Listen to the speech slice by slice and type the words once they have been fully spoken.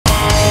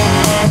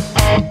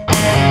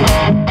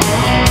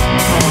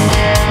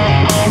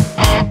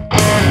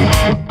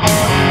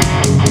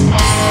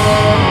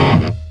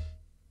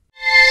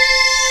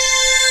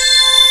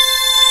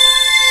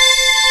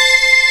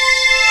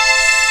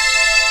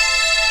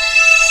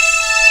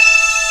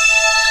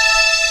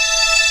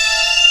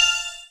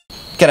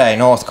G'day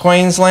North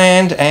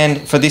Queensland,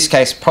 and for this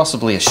case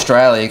possibly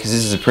Australia, because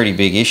this is a pretty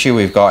big issue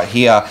we've got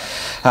here.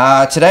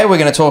 Today we're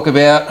going to talk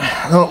about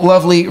the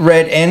lovely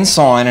red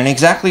ensign and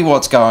exactly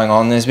what's going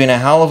on. There's been a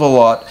hell of a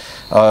lot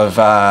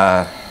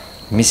of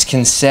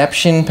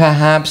misconception,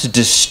 perhaps,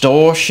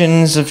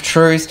 distortions of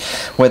truth,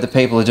 whether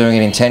people are doing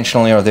it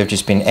intentionally or they've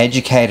just been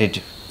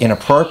educated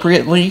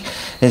inappropriately.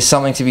 There's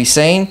something to be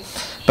seen.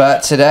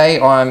 But today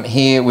I'm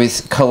here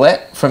with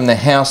Collet from the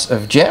House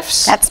of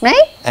Jeffs. That's me.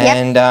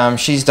 And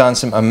she's done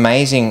some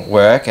amazing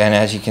work, and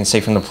as you can see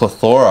from the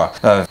plethora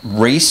of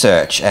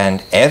research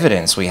and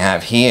evidence we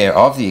have here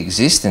of the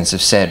existence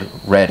of said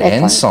red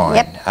ensign.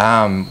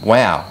 Yep.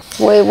 Wow.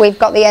 We've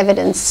got the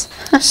evidence.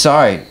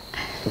 So,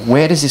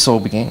 where does this all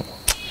begin?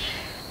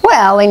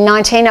 Well, in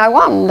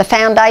 1901, the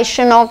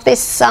foundation of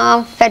this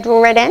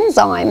federal red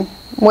ensign,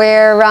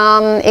 where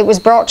it was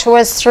brought to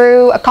us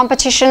through a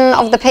competition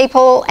of the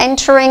people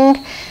entering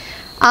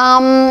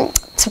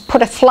to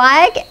put a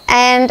flag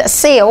and a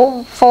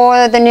seal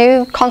for the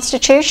new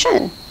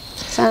constitution.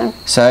 So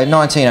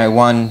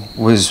 1901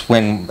 was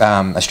when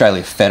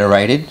Australia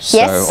federated, so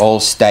yes. all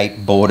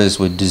state borders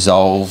were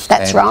dissolved.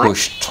 That's and right.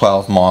 Pushed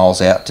 12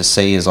 miles out to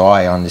sea, as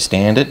I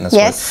understand it. And that's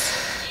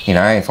yes. what, you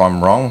know, if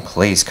I'm wrong,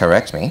 please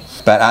correct me.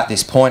 But at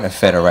this point of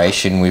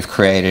federation, we've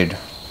created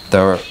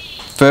the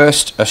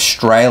first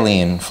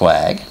Australian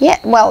flag. Yeah,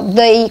 well,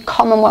 the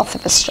Commonwealth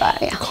of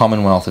Australia.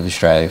 Commonwealth of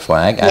Australia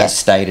flag, yes. as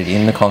stated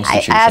in the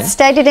Constitution. As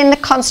stated in the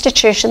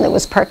Constitution that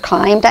was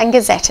proclaimed and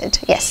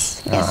gazetted,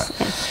 yes. Yes. Right.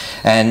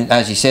 Yeah. And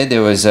as you said,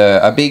 there was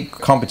a big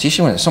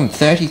competition with some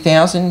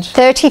 30,000?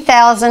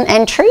 30,000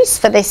 entries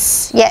for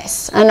this,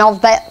 yes. And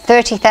of that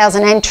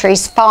 30,000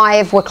 entries,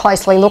 5 were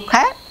closely looked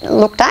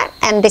at,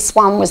 and this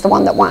one was the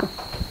one that won.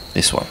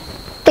 This one?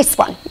 This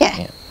one,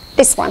 yeah.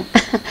 This one.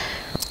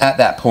 At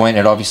that point,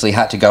 it obviously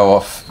had to go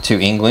off to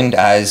England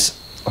as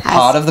a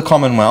part of the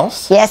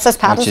Commonwealth. Yes, as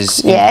part of which is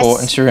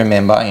important to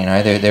remember. You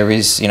know, there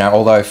is, you know,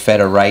 although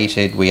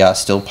federated, we are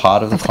still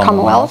part of the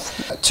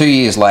Commonwealth. 2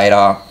 years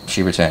later,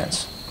 she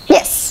returns.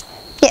 Yes,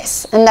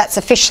 yes, and that's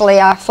officially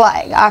our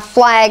flag. Our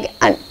flag,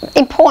 and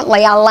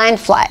importantly, our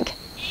land flag.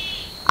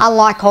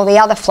 Unlike all the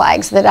other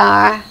flags that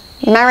are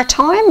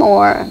maritime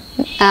or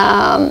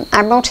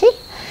admiralty,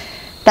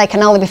 they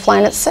can only be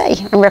flown at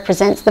sea and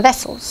represents the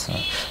vessels.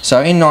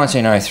 So in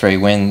 1903,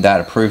 when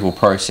that approval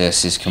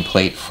process is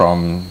complete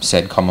from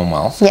said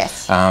Commonwealth,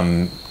 yes.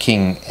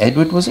 King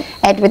Edward, was it?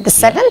 Edward the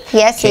Seventh,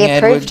 yes, King he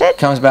approved Edward it.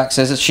 Comes back,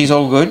 says that she's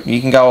all good, you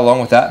can go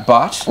along with that,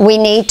 but we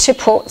need to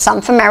put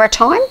some for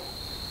maritime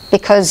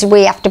because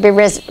we have to be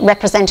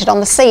represented on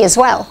the sea as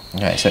well.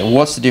 Okay, so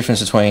what's the difference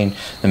between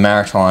the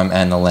maritime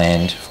and the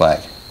land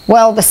flag?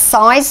 Well, the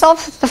size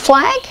of the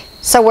flag,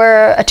 so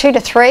we're a 2 to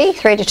 3,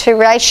 3 to 2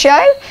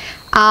 ratio.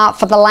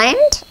 For the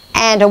land,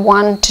 and a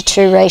 1 to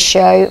 2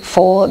 ratio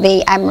for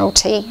the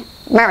Admiralty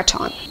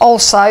Maritime.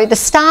 Also, the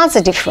stars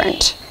are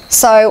different.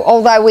 So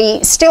although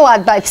we still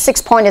had both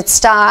 6-pointed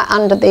star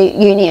under the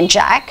Union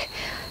Jack,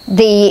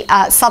 the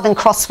Southern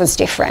Cross was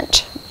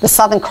different. The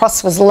Southern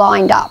Cross was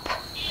lined up,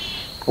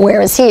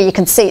 whereas here you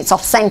can see it's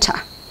off centre.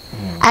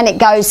 And it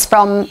goes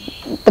from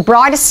the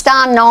brightest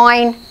star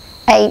 9,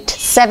 8,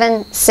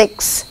 7,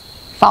 6,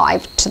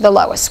 5 to the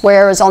lowest,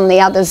 whereas on the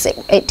others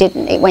it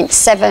didn't. It went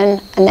 7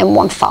 and then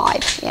 1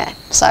 5. Yeah,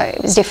 so it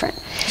was different.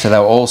 So they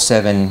were all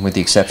 7 with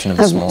the exception of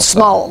the small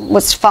star. Small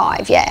was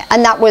 5, yeah,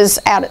 and that was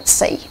out at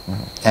sea.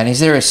 And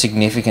is there a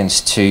significance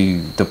to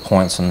the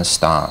points on the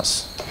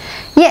stars?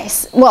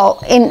 Yes,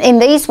 well, in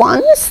these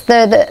ones,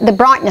 the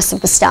brightness of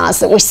the stars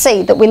that we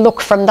see, that we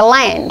look from the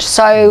land.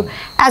 So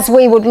as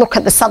we would look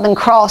at the Southern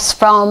Cross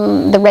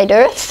from the red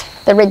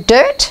earth, the red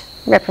dirt,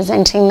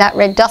 representing that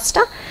red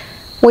duster,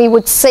 we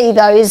would see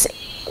those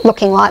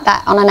looking like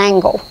that on an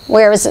angle.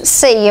 Whereas at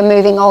sea, you're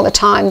moving all the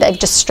time. They've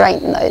just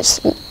straightened those,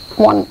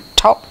 one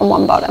top and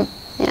one bottom.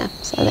 Yeah.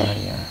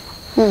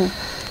 So,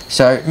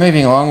 so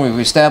moving along, we've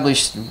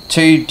established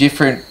 2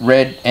 different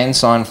red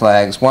ensign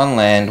flags, one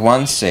land,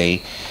 one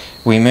sea.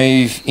 We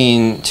move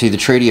into the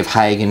Treaty of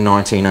Hague in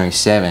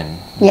 1907.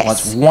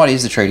 Yes. What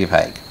is the Treaty of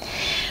Hague?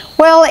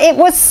 Well, it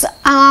was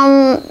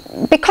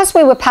because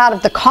we were part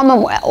of the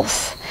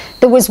Commonwealth.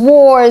 There was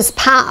wars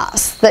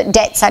passed that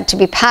debts had to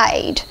be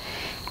paid,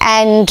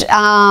 and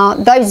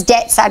those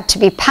debts had to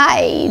be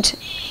paid,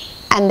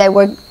 and they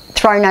were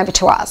thrown over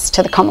to us,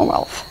 to the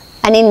Commonwealth.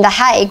 And in The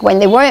Hague, when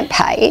they weren't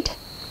paid,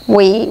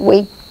 we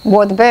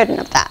bore the burden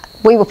of that.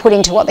 We were put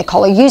into what they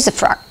call a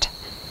usufruct.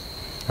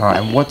 All right,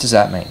 and what does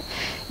that mean?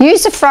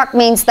 Usufruct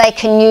means they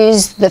can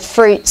use the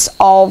fruits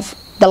of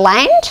the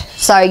land,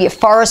 so your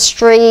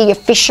forestry, your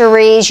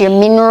fisheries, your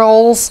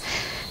minerals.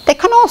 They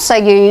can also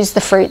use the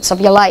fruits of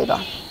your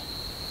labour.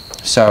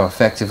 So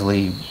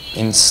effectively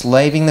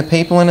enslaving the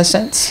people in a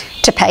sense?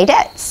 To pay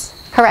debts,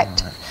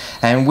 correct. Right.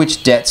 And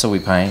which debts are we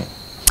paying?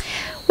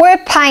 We're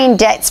paying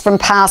debts from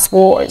past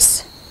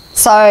wars.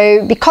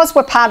 So because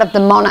we're part of the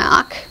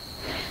monarch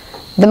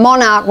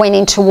went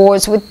into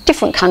wars with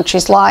different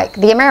countries like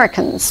the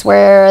Americans,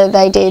 where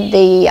they did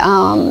the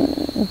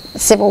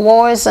civil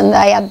wars and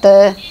they had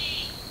the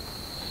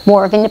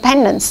War of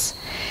Independence.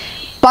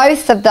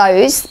 both of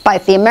those,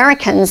 both the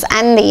Americans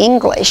and the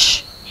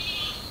English,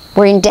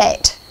 were in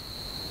debt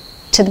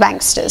to the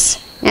banksters.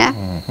 Yeah,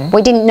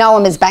 we didn't know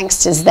them as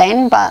banksters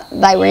then, but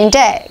they were in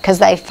debt because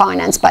they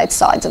financed both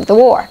sides of the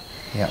war.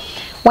 Yeah.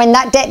 When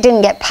that debt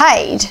didn't get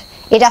paid,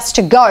 it has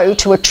to go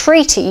to a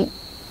treaty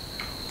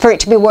for it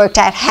to be worked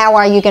out. How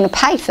are you going to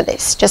pay for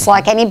this? Just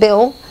like any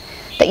bill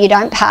that you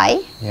don't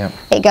pay,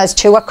 it goes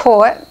to a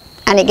court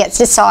and it gets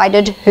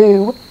decided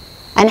who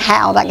and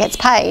how that gets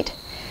paid.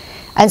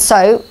 And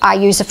so our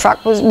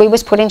usufruct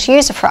was put into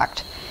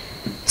usufruct.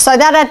 So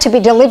that had to be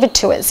delivered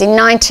to us in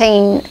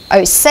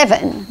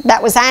 1907.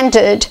 That was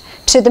handed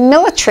to the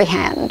military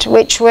hand,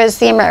 which was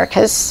the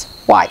America's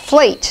White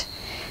Fleet.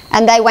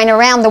 And they went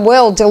around the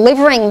world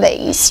delivering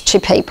these to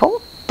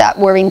people that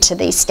were into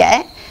this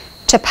debt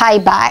to pay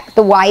back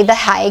the way the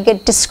Hague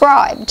had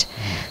described.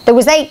 There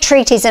was 8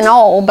 treaties in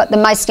all, but the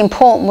most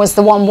important was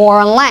the one War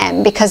on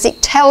Land, because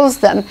it tells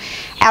them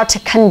how to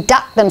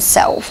conduct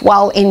themselves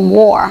while in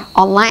war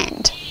on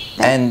land.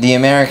 And the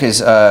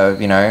Americas are,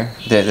 you know,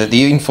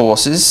 the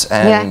enforcers,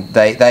 and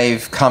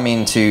they've come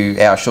into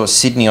our shore,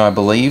 Sydney, I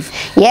believe.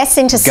 Yes,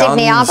 into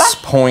Sydney Harbour. Guns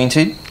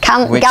pointed,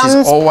 which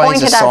is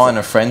always a sign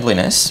of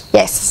friendliness.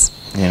 Yes.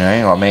 You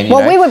know, I mean,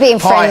 well, we were being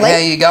friendly. Hi, how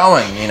you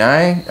going? You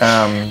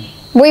know.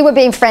 We were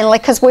being friendly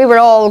because we were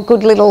all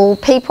good little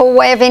people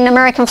waving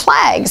American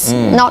flags,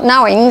 not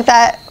knowing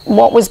that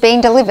what was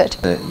being delivered.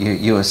 The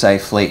USA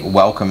fleet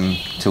welcome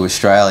to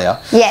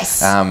Australia.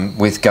 Yes.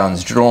 With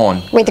guns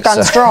drawn. With the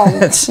guns drawn,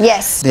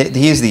 yes.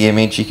 Here's the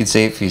image, you can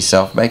see it for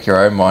yourself. Make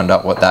your own mind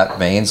up what that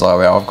means.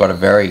 Like, I've got a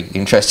very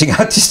interesting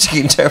artistic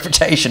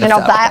interpretation of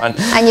that one.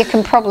 And you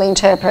can probably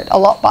interpret a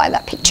lot by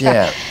that picture.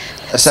 Yeah.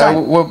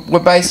 So we're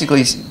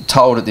basically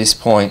told at this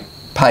point,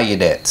 pay your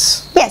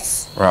debts. Yes.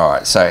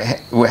 Right, so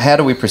how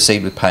do we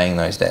proceed with paying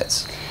those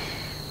debts?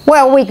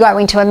 Well, we go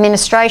into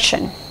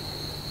administration.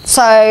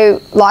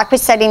 So, like we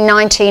said in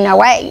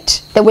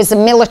 1908, there was a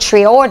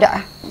military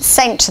order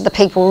sent to the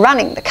people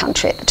running the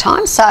country at the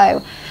time,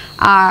 so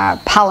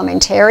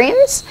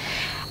parliamentarians,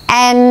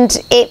 and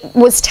it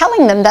was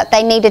telling them that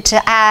they needed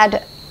to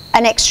add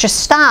an extra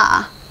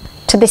star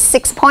to this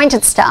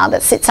 6-pointed star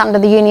that sits under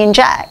the Union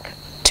Jack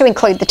to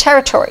include the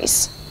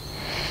territories.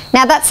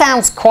 Now, that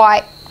sounds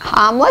quite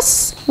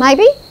harmless,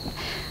 maybe,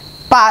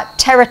 but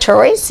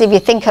territories, if you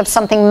think of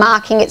something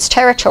marking its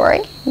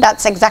territory,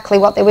 that's exactly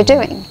what they were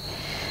doing.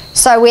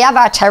 So we have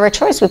our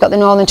territories. We've got the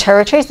Northern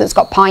Territories that's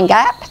got Pine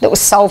Gap that was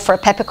sold for a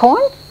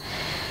peppercorn,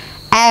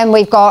 and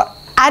we've got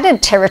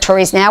added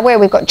territories now where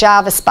we've got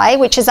Jarvis Bay,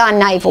 which is our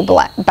naval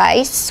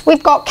base.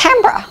 We've got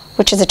Canberra,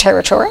 which is a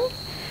territory,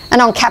 and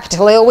on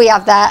Capitol Hill we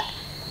have that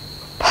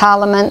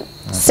Parliament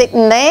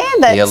sitting there.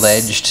 That's the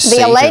alleged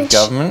seat of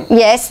government.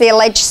 Yes, the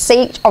alleged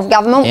seat of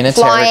government, in a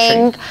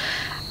flying territory.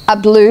 A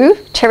blue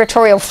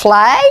territorial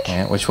flag.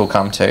 Yeah, which we'll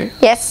come to.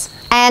 Yes,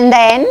 and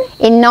then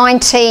in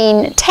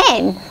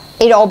 1910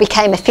 it all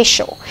became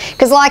official,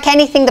 because like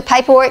anything, the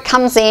paperwork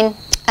comes in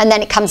and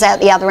then it comes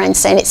out the other end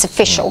saying it's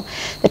official.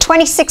 The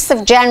 26th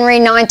of January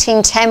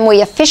 1910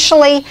 we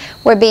officially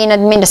were being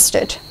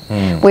administered.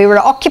 We were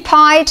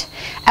occupied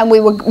and we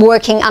were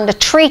working under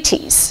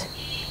treaties.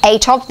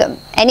 8 of them.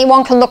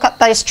 Anyone can look up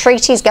those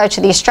treaties, go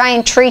to the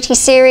Australian Treaty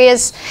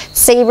series,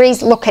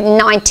 look at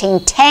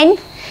 1910,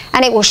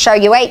 and it will show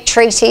you 8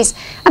 treaties,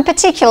 and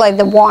particularly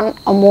the one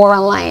on war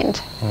on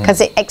land, because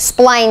it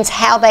explains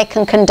how they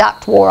can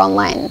conduct war on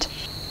land.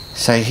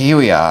 So here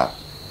we are,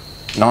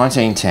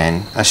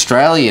 1910,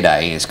 Australia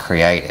Day is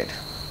created,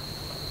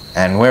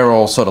 and we're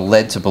all sort of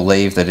led to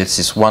believe that it's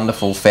this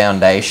wonderful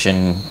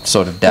foundation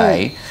sort of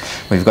day.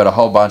 We've got a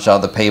whole bunch of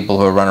other people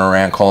who are running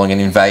around calling it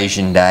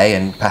Invasion Day,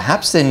 and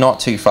perhaps they're not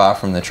too far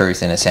from the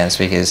truth in a sense,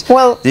 because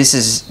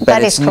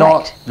it's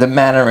not the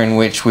manner in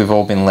which we've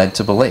all been led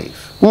to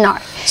believe. No.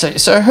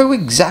 So who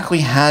exactly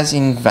has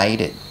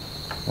invaded?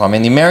 Well, I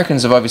mean, the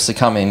Americans have obviously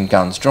come in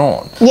guns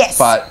drawn. Yes.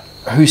 But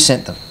who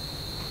sent them?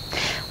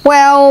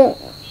 Well,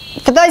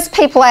 for those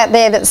people out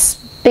there that's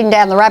been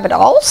down the rabbit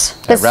holes.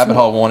 Rabbit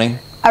hole warning.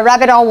 A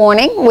rabbit hole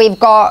warning. We've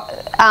got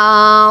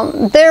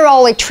their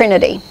Holy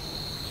Trinity.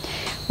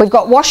 We've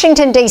got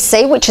Washington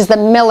DC, which is the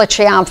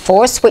military armed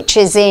force, which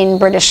is in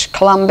British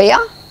Columbia.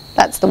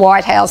 That's the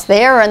White House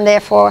there, and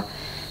therefore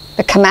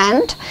the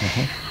command.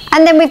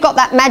 And then we've got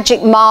that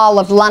magic mile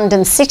of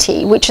London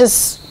City, which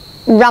is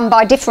run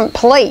by different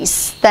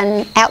police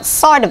than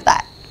outside of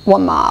that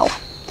 1 mile.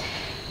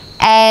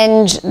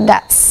 And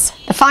that's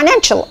the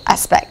financial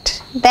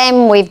aspect.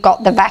 Then we've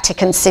got the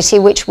Vatican City,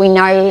 which we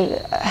know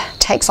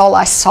takes all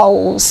our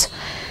souls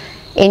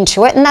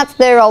into it, and that's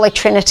their Holy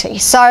Trinity.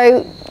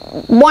 So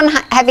one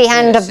heavy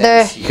hand of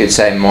the... You could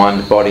say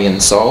mind, body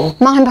and soul.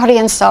 Mind, body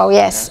and soul,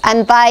 yes.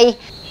 And they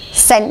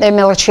sent their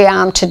military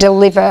arm to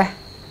deliver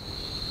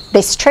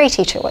this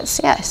treaty to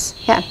us, yes.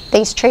 Yeah,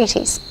 these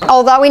treaties.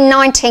 Although in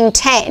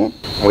 1910...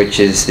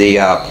 Which is the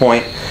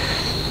point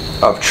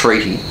of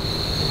treaty.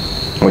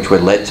 which we're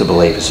led to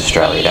believe is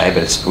Australia Day,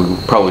 but we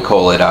probably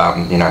call it,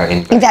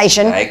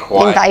 Invasion Day,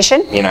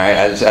 Invasion.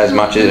 As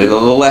much as the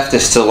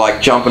leftists are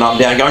like jumping up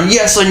and down, going,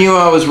 "Yes, I knew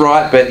I was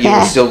right," but you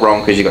were still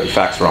wrong because you got your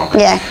facts wrong.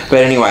 Yeah. But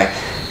anyway,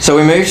 so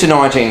we moved to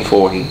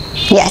 1940.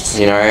 Yes.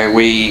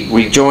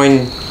 We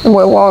join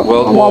World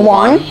War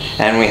One,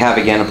 and we have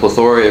again a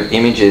plethora of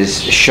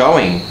images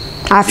showing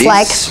our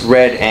flag, this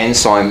red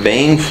ensign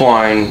being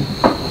flown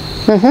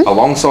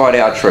alongside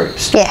our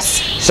troops.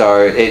 Yes.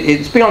 So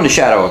it's beyond a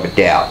shadow of a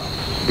doubt.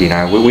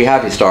 We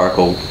have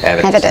historical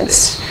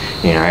evidence.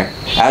 Of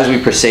this. As we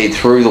proceed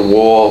through the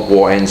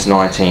war ends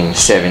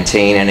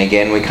 1917, and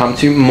again we come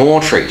to more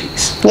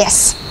treaties.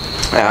 Yes.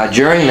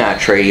 During that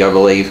treaty, I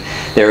believe,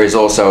 there is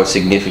also a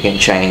significant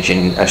change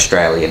in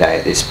Australia Day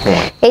at this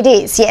point. It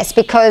is, yes,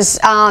 because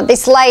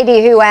this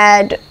lady who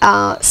had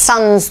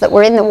sons that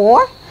were in the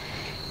war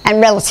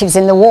and relatives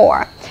in the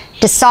war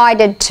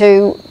decided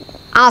to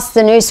ask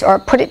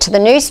put it to the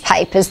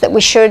newspapers that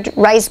we should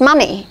raise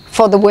money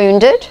for the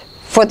wounded,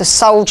 for the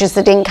soldiers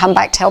that didn't come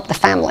back to help the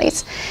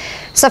families.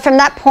 So from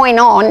that point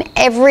on,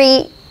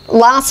 every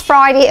last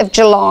Friday of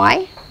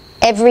July,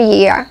 every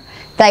year,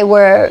 they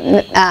were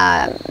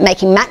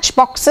making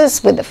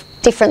matchboxes with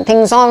different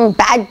things on,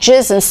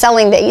 badges, and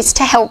selling these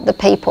to help the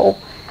people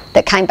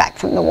that came back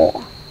from the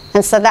war.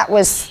 And so that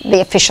was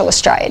the official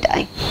Australia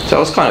Day. So it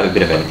was kind of a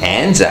bit of an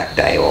Anzac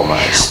Day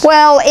almost.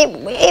 Well,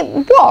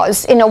 it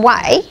was in a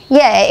way.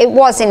 Yeah, it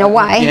was in a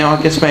way.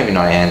 I guess maybe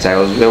not Anzac.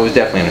 It was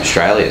definitely an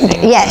Australia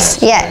thing. Yes,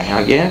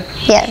 yeah.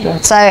 Yeah.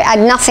 So it had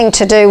nothing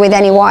to do with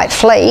any white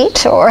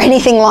fleet or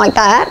anything like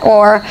that,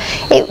 or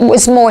it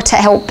was more to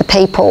help the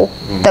people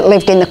that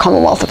lived in the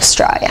Commonwealth of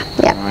Australia.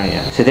 Yeah. Oh,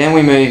 yeah. So then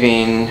we move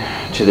in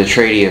to the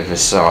Treaty of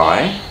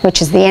Versailles.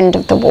 Which is the end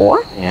of the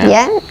war.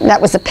 Yeah. That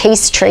was a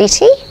peace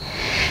treaty.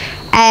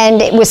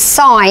 And it was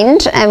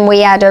signed, and we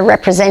had a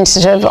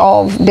representative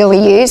of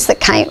Billy Hughes that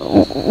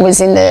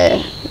was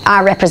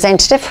our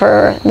representative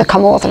for the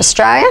Commonwealth of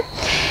Australia,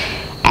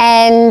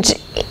 and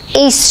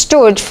he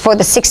stood for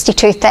the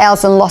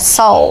 62,000 lost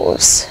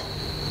souls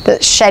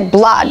that shed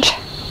blood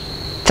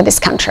for this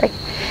country,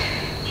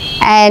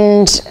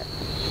 and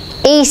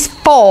he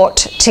fought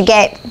to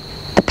get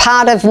the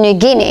part of New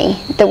Guinea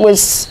that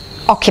was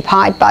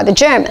occupied by the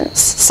Germans.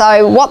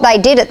 So what they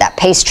did at that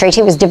peace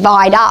treaty was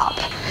divide up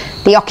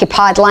the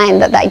occupied land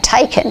that they'd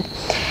taken.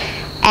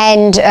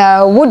 And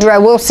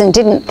Woodrow Wilson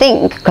didn't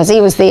think, because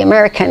he was the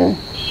American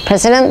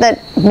president, that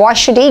why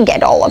should he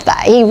get all of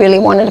that? He really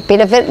wanted a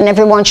bit of it, and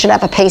everyone should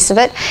have a piece of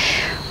it.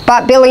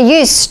 But Billy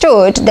Hughes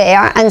stood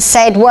there and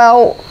said,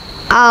 well,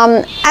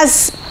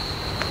 as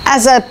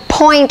a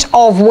point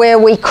of where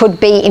we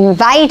could be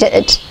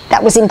invaded,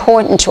 that was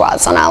important to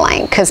us on our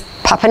land, because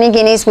Papua New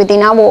Guinea is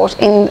within our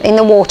in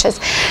the waters.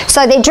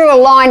 So they drew a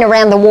line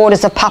around the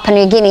waters of Papua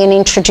New Guinea and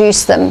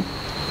introduced them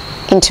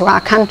into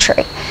our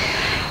country.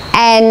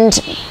 And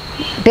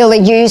Billy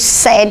Hughes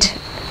said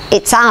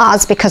it's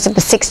ours because of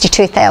the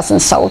 62,000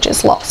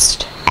 soldiers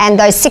lost. And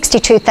those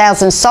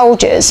 62,000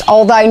 soldiers,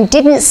 although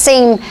didn't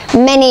seem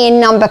many in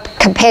number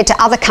compared to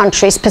other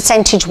countries,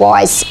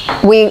 percentage-wise,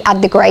 we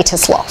had the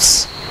greatest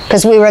loss,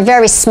 because we were a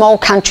very small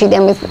country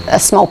then with a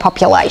small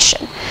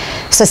population.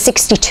 So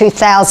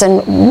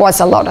 62,000 was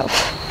a lot of,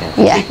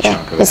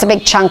 it's a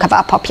big chunk of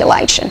our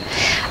population.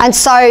 And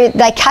so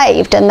they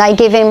caved, and they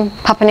give him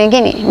Papua New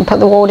Guinea and put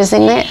the waters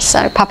in there.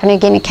 So Papua New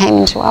Guinea came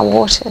into our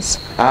waters.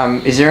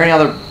 Is there any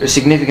other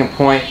significant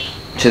point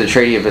to the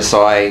Treaty of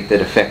Versailles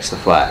that affects the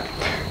flag?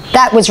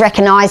 That was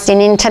recognised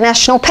in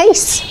international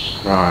peace.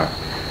 Right.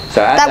 So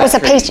that was a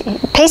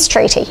peace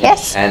treaty,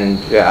 yes. And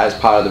as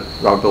part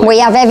of the... I believe, we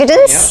have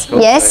evidence,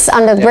 yes,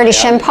 under the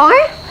British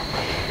Empire.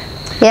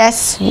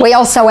 Yes, we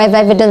also have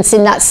evidence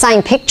in that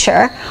same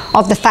picture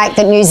of the fact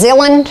that New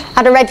Zealand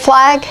had a red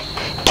flag,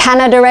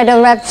 Canada had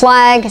a red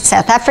flag,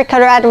 South Africa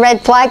had a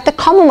red flag, the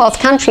Commonwealth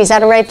countries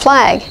had a red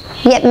flag.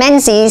 Yet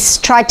Menzies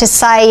tried to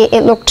say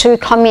it looked too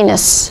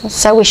communist,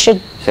 so we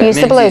should use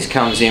the blue. Menzies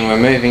comes in, we're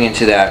moving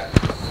into that,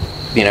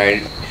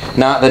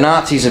 the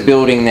Nazis are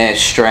building their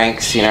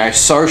strengths,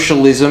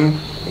 socialism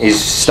is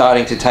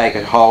starting to take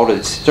a hold.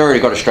 It's already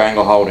got a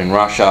stranglehold in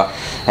Russia,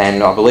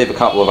 and I believe a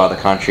couple of other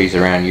countries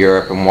around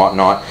Europe and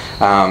whatnot.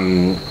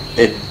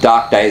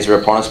 Dark days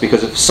are upon us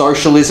because of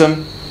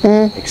socialism,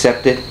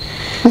 accepted.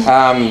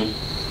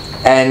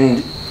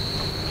 And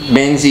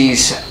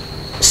Menzies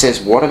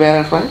says, what about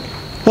our flag?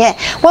 Yeah,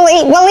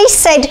 he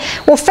said,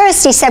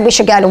 first he said we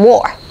should go to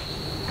war.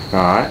 All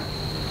right.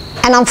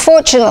 And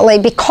unfortunately,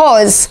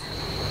 because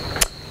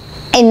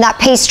in that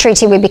peace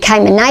treaty we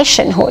became a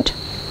nationhood,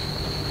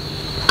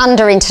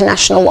 under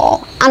international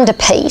law, under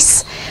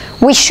peace,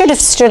 we should have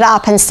stood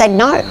up and said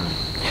no.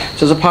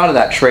 So as a part of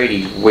that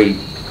treaty, we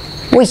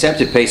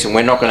accepted peace, and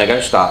we're not going to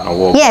go start a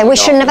war. Yeah, we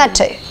shouldn't have had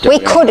to. We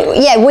could,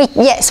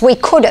 we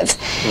could have.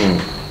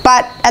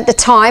 But at the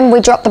time,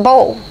 we dropped the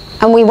ball,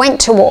 and we went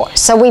to war.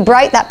 So we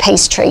broke that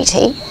peace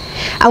treaty,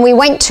 and we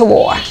went to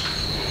war.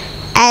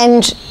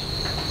 And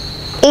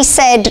he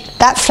said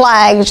that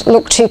flag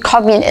looked too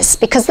communist,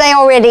 because they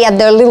already had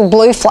their little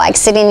blue flag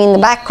sitting in the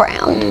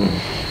background.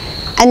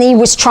 And he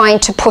was trying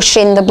to push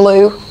in the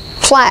blue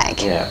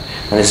flag. Yeah,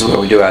 and this is where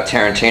we do our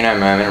Tarantino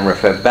moment and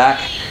refer back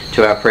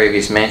to our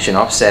previous mention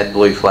of said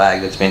blue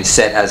flag that's been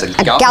set as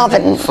a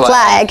government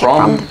flag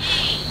from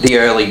the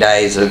early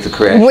days of the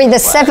creation. With the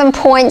 7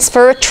 points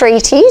for a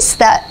treaties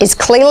that is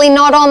clearly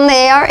not on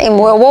there in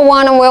World War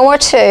I and World War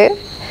II.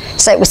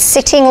 So it was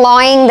sitting,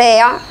 lying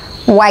there,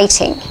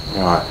 waiting.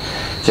 Right.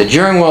 So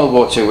during World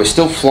War II, we're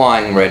still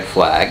flying red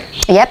flag.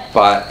 Yep.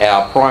 But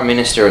our Prime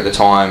Minister at the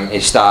time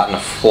is starting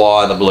to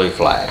fly the blue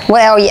flag.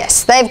 Well,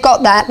 yes, they've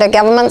got that. The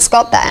government's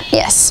got that,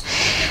 yes.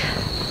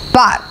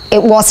 But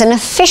it wasn't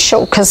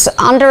official, because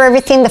under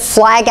everything, the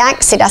Flag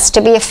Acts, it has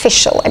to be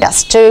official. It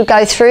has to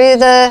go through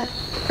the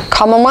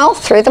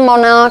Commonwealth, through the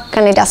monarch,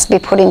 and it has to be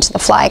put into the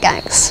Flag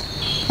Acts.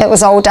 It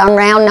was all done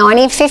around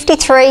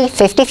 1953,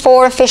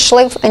 54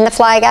 officially in the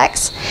Flag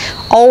Acts,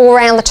 all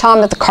around the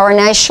time of the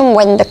coronation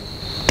when the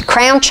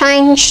crown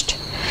changed,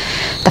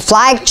 the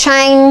flag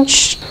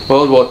changed.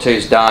 World War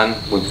II's done.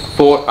 We've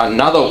fought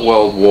another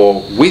world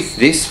war with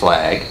this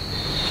flag.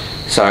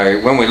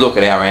 So when we look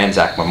at our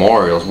Anzac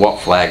memorials,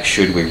 what flag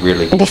should we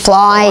really be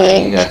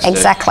flying?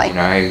 Exactly. You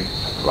know,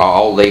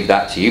 I'll leave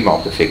that to you,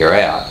 Mob, to figure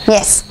out.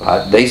 Yes.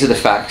 But these are the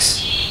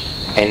facts.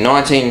 In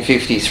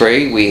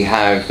 1953, we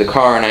have the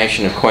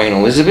coronation of Queen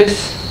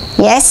Elizabeth.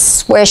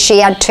 Yes, where she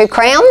had 2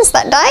 crowns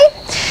that day,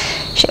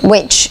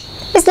 which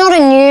is not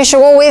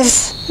unusual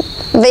with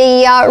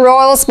the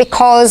royals,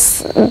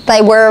 because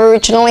they were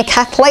originally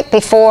Catholic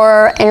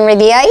before Henry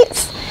VIII.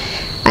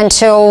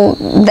 Until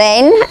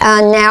then,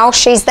 now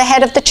she's the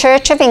head of the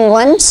Church of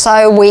England,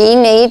 so we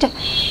need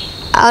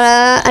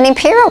an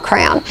imperial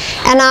crown.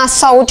 And our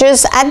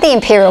soldiers had the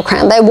imperial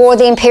crown. They wore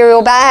the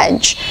imperial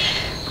badge.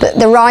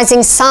 The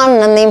rising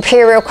sun and the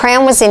imperial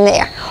crown was in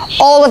there.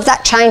 All of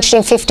that changed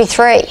in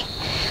 53.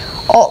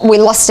 We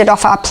lost it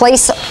off our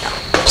police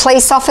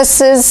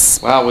officers.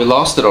 Wow, we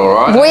lost it, all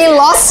right. We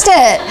lost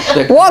it.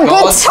 What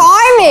good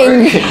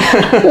timing.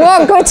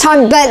 What good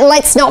time. But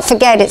let's not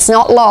forget, it's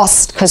not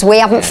lost, because we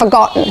haven't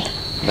forgotten.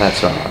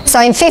 That's right. So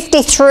in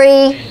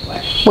 53,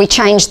 we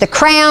changed the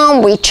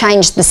crown, we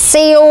changed the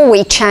seal,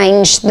 we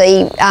changed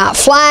the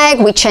flag,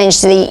 we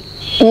changed the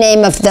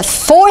name of the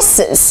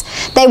forces.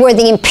 They were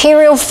the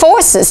Imperial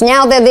Forces.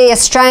 Now they're the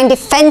Australian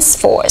Defence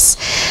Force.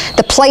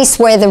 The place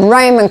where the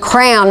Roman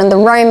crown and the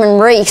Roman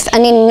wreath,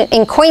 and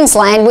in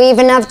Queensland we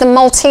even have the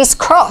Maltese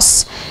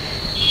cross,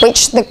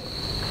 which the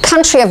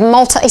country of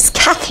Malta is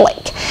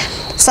Catholic.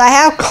 So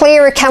how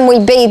clear can we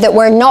be that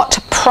we're not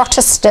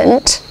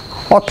Protestant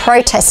or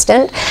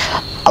Protestant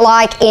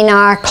like in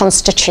our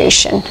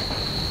Constitution?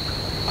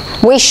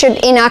 We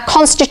should, in our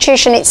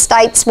Constitution it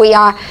states we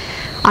are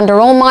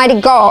under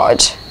Almighty God,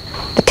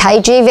 the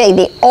KGV,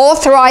 the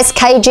authorised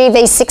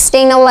KGV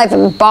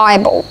 1611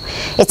 Bible.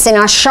 It's in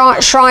our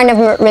shrine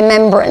of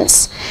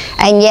remembrance,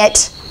 and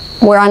yet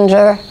we're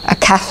under a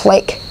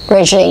Catholic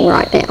regime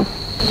right now.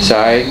 So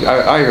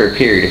over a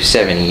period of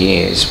 70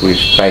 years,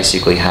 we've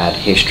basically had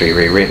history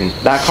rewritten.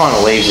 That kind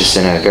of leaves us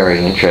in a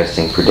very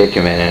interesting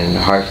predicament, and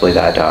hopefully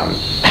that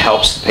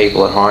helps the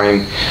people at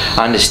home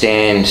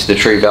understand the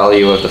true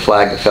value of the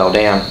flag that fell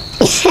down.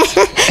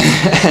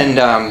 And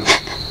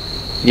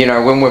you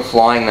know, when we're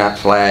flying that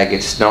flag,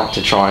 it's not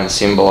to try and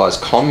symbolise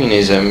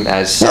communism,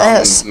 as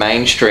some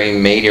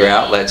mainstream media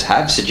outlets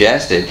have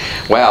suggested.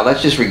 Wow,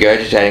 that's just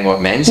regurgitating what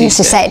Menzies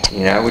said.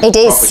 You know, which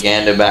was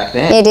propaganda back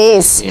then. It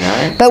is. You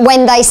know? But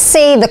when they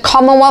see the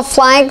Commonwealth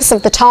flags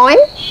of the time,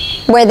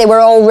 where they were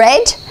all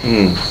red,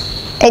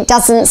 it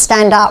doesn't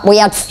stand up. We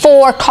had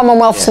 4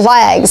 Commonwealth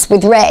flags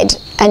with red,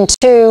 and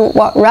 2,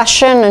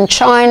 Russian and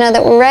China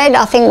that were red.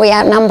 I think we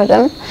outnumbered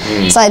them.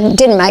 So it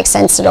didn't make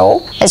sense at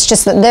all. It's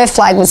just that their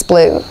flag was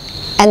blue,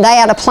 and they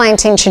had a plan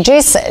to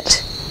introduce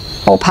it,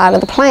 all part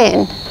of the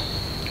plan.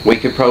 We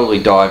could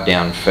probably dive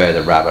down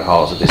further rabbit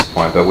holes at this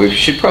point, but we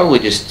should probably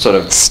just sort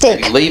of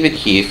leave it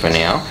here for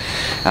now.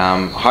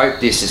 Hope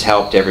this has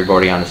helped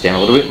everybody understand a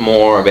little bit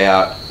more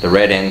about the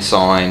red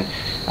ensign,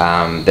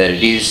 that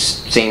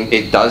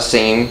it does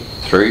seem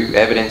through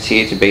evidence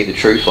here to be the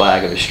true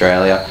flag of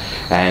Australia,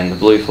 and the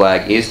blue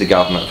flag is the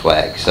government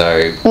flag.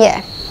 So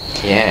yeah,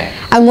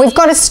 and we've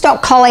got to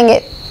stop calling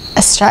it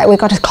Australia. We've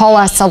got to call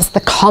ourselves the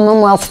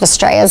Commonwealth of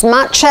Australia. As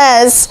much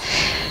as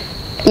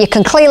you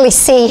can clearly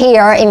see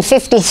here in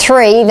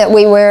 53 that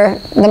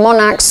the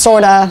monarchs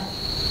sort of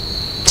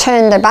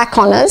turned their back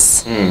on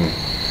us.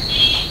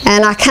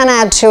 And I can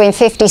add to in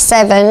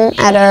 57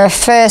 at our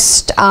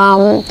first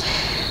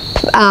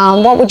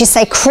what would you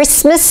say,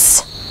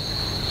 Christmas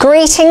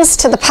greetings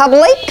to the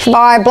public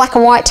via black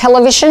and white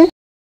television.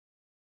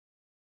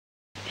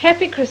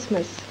 Happy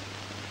Christmas.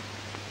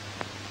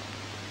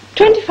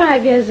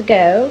 25 years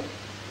ago,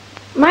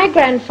 my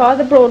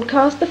grandfather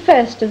broadcast the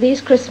first of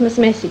these Christmas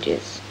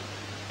messages.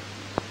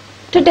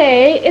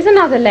 Today is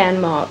another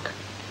landmark,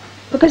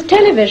 because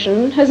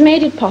television has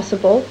made it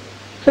possible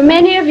for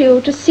many of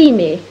you to see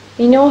me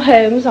in your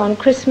homes on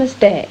Christmas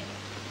Day.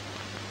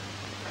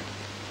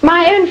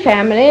 My own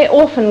family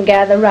often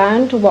gather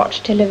round to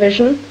watch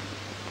television,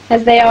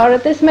 as they are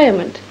at this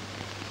moment,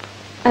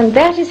 and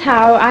that is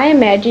how I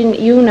imagine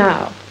you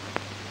now.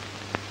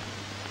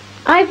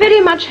 I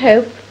very much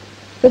hope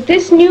that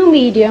this new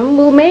medium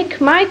will make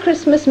my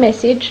Christmas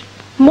message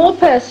more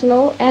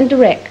personal and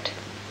direct.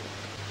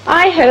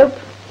 I hope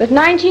that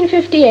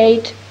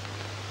 1958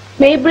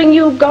 may bring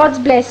you God's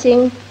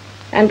blessing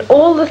and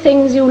all the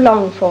things you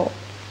long for.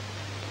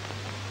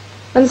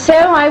 And so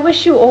I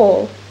wish you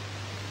all,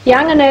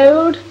 young and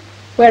old,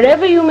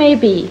 wherever you may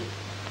be,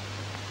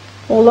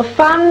 all the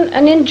fun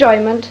and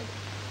enjoyment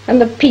and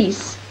the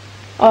peace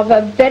of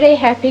a very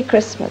happy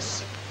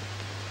Christmas.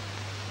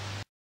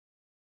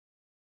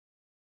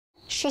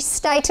 She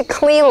stated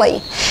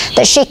clearly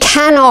that she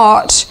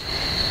cannot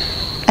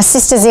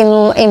assist us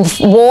in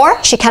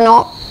war, she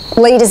cannot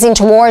lead us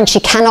into war, and she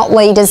cannot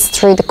lead us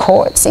through the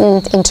courts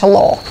into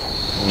law.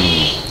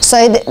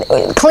 So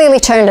clearly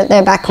turned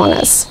their back on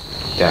us.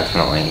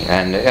 Definitely.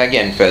 And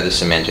again, further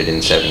cemented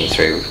in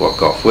 73 with what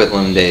Gough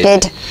Whitlam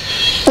did.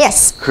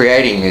 Yes.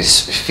 Creating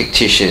this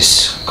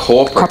fictitious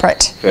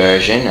corporate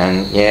version,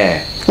 and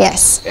yeah.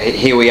 Yes.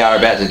 Here we are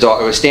about to die.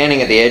 We're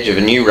standing at the edge of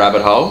a new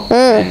rabbit hole,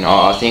 and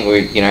I think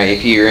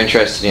if you're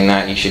interested in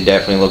that, you should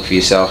definitely look for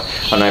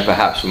yourself. I know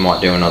perhaps we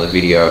might do another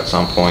video at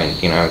some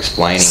point,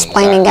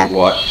 explaining exactly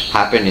what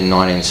happened in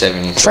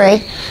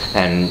 1973.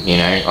 And,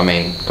 I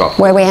mean, Gough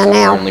where we are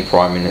now. The only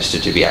Prime Minister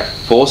to be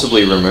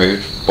forcibly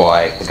removed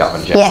by the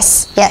Governor General.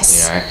 Yes,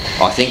 yes.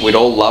 I think we'd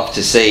all love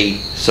to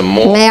see some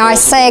more. May I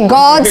say,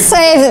 God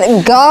save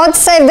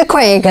the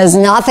Queen, because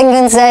nothing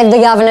can save the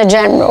Governor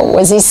General,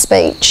 was his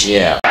speech.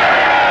 Yeah.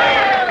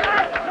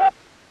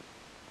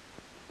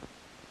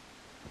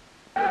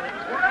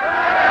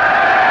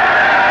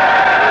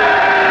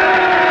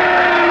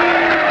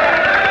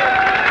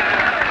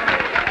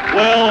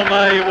 Well,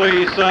 may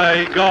we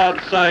say,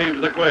 God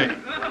save the Queen.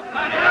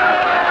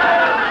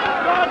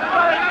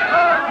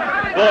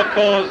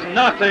 Because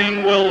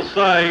nothing will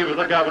save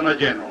the Governor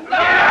General.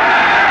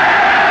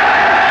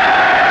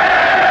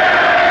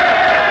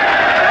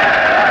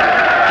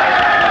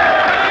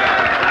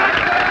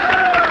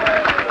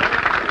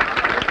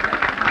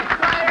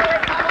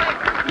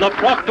 The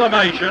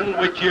proclamation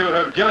which you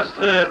have just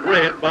heard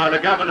read by the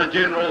Governor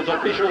General's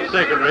official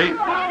secretary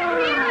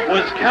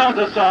was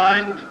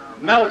countersigned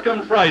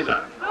Malcolm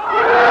Fraser.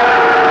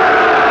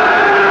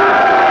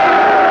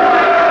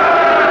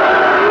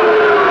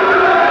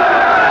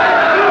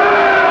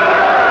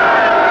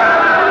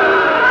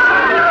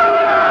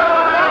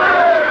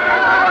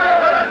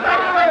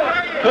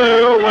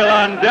 Who will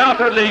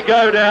undoubtedly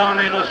go down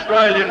in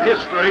Australian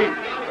history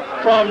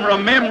from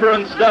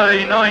Remembrance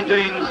Day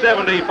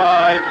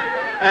 1975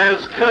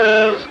 as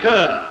Kerr's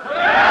Kerr.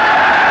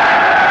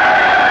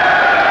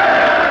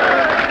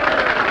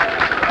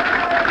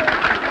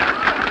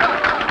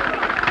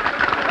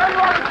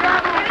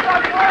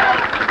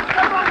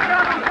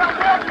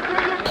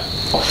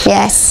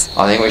 Yes.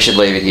 I think we should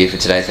leave it here for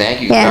today.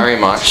 Thank you very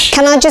much.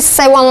 Can I just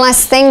say one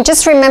last thing?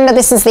 Just remember,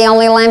 this is the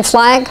only land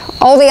flag.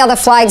 All the other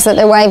flags that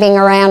they're waving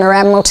around are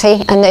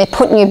Admiralty, and they're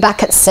putting you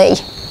back at sea.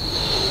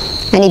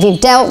 And if you've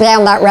dealt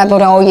down that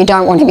rabbit hole, you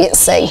don't want to be at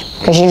sea,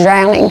 because you're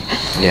drowning.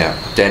 Yeah,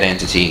 dead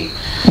entity.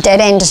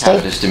 Dead entity.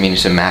 Habitus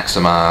diminutum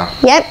maxima.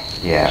 Yep.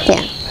 Yeah.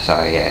 Yeah.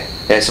 So yeah,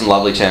 there's some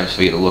lovely terms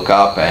for you to look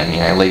up,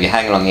 and leave you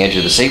hanging on the edge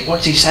of the seat.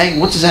 What's he saying?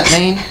 What does that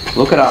mean?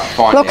 Look it up.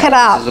 Find Look it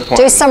out. up.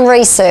 Do some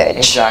research.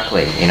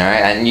 Exactly.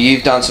 And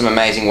you've done some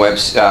amazing web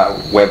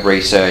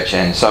research,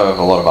 and so have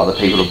a lot of other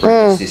people to bring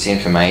us this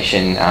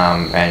information.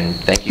 And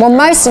thank you. Well,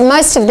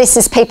 most of this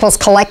is people's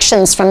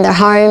collections from their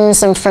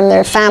homes and from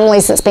their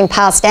families that's been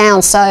passed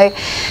down. So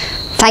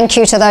thank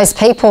you to those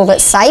people that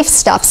save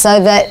stuff so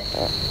that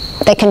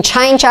they can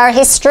change our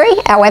history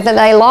however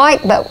they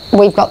like, but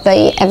we've got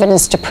the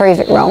evidence to prove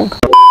it wrong.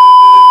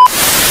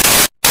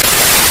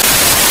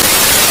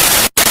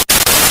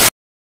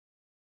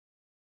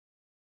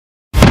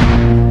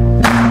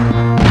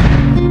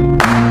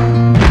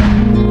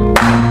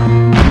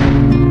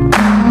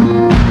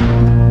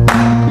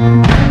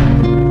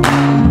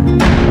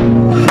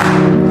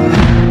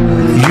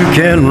 You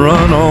can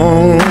run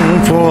on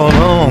for a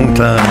long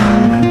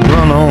time,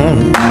 run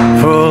on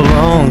for a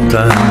long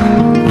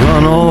time,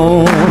 run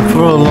on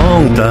for a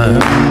long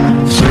time.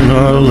 Sooner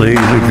or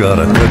later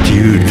gotta cut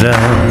you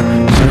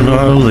down, sooner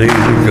or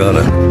later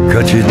gotta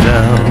cut you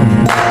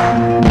down.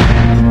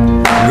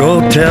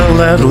 Go tell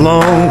that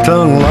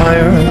long-tongued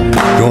liar,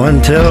 go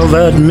and tell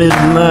that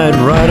midnight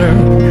rider,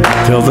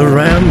 tell the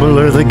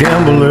rambler, the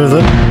gambler,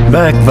 the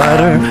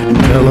backbiter,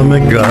 tell him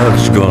that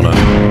God's gonna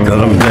cut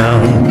him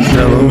down,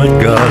 tell him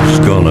that God's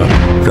gonna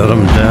cut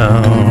him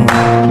down.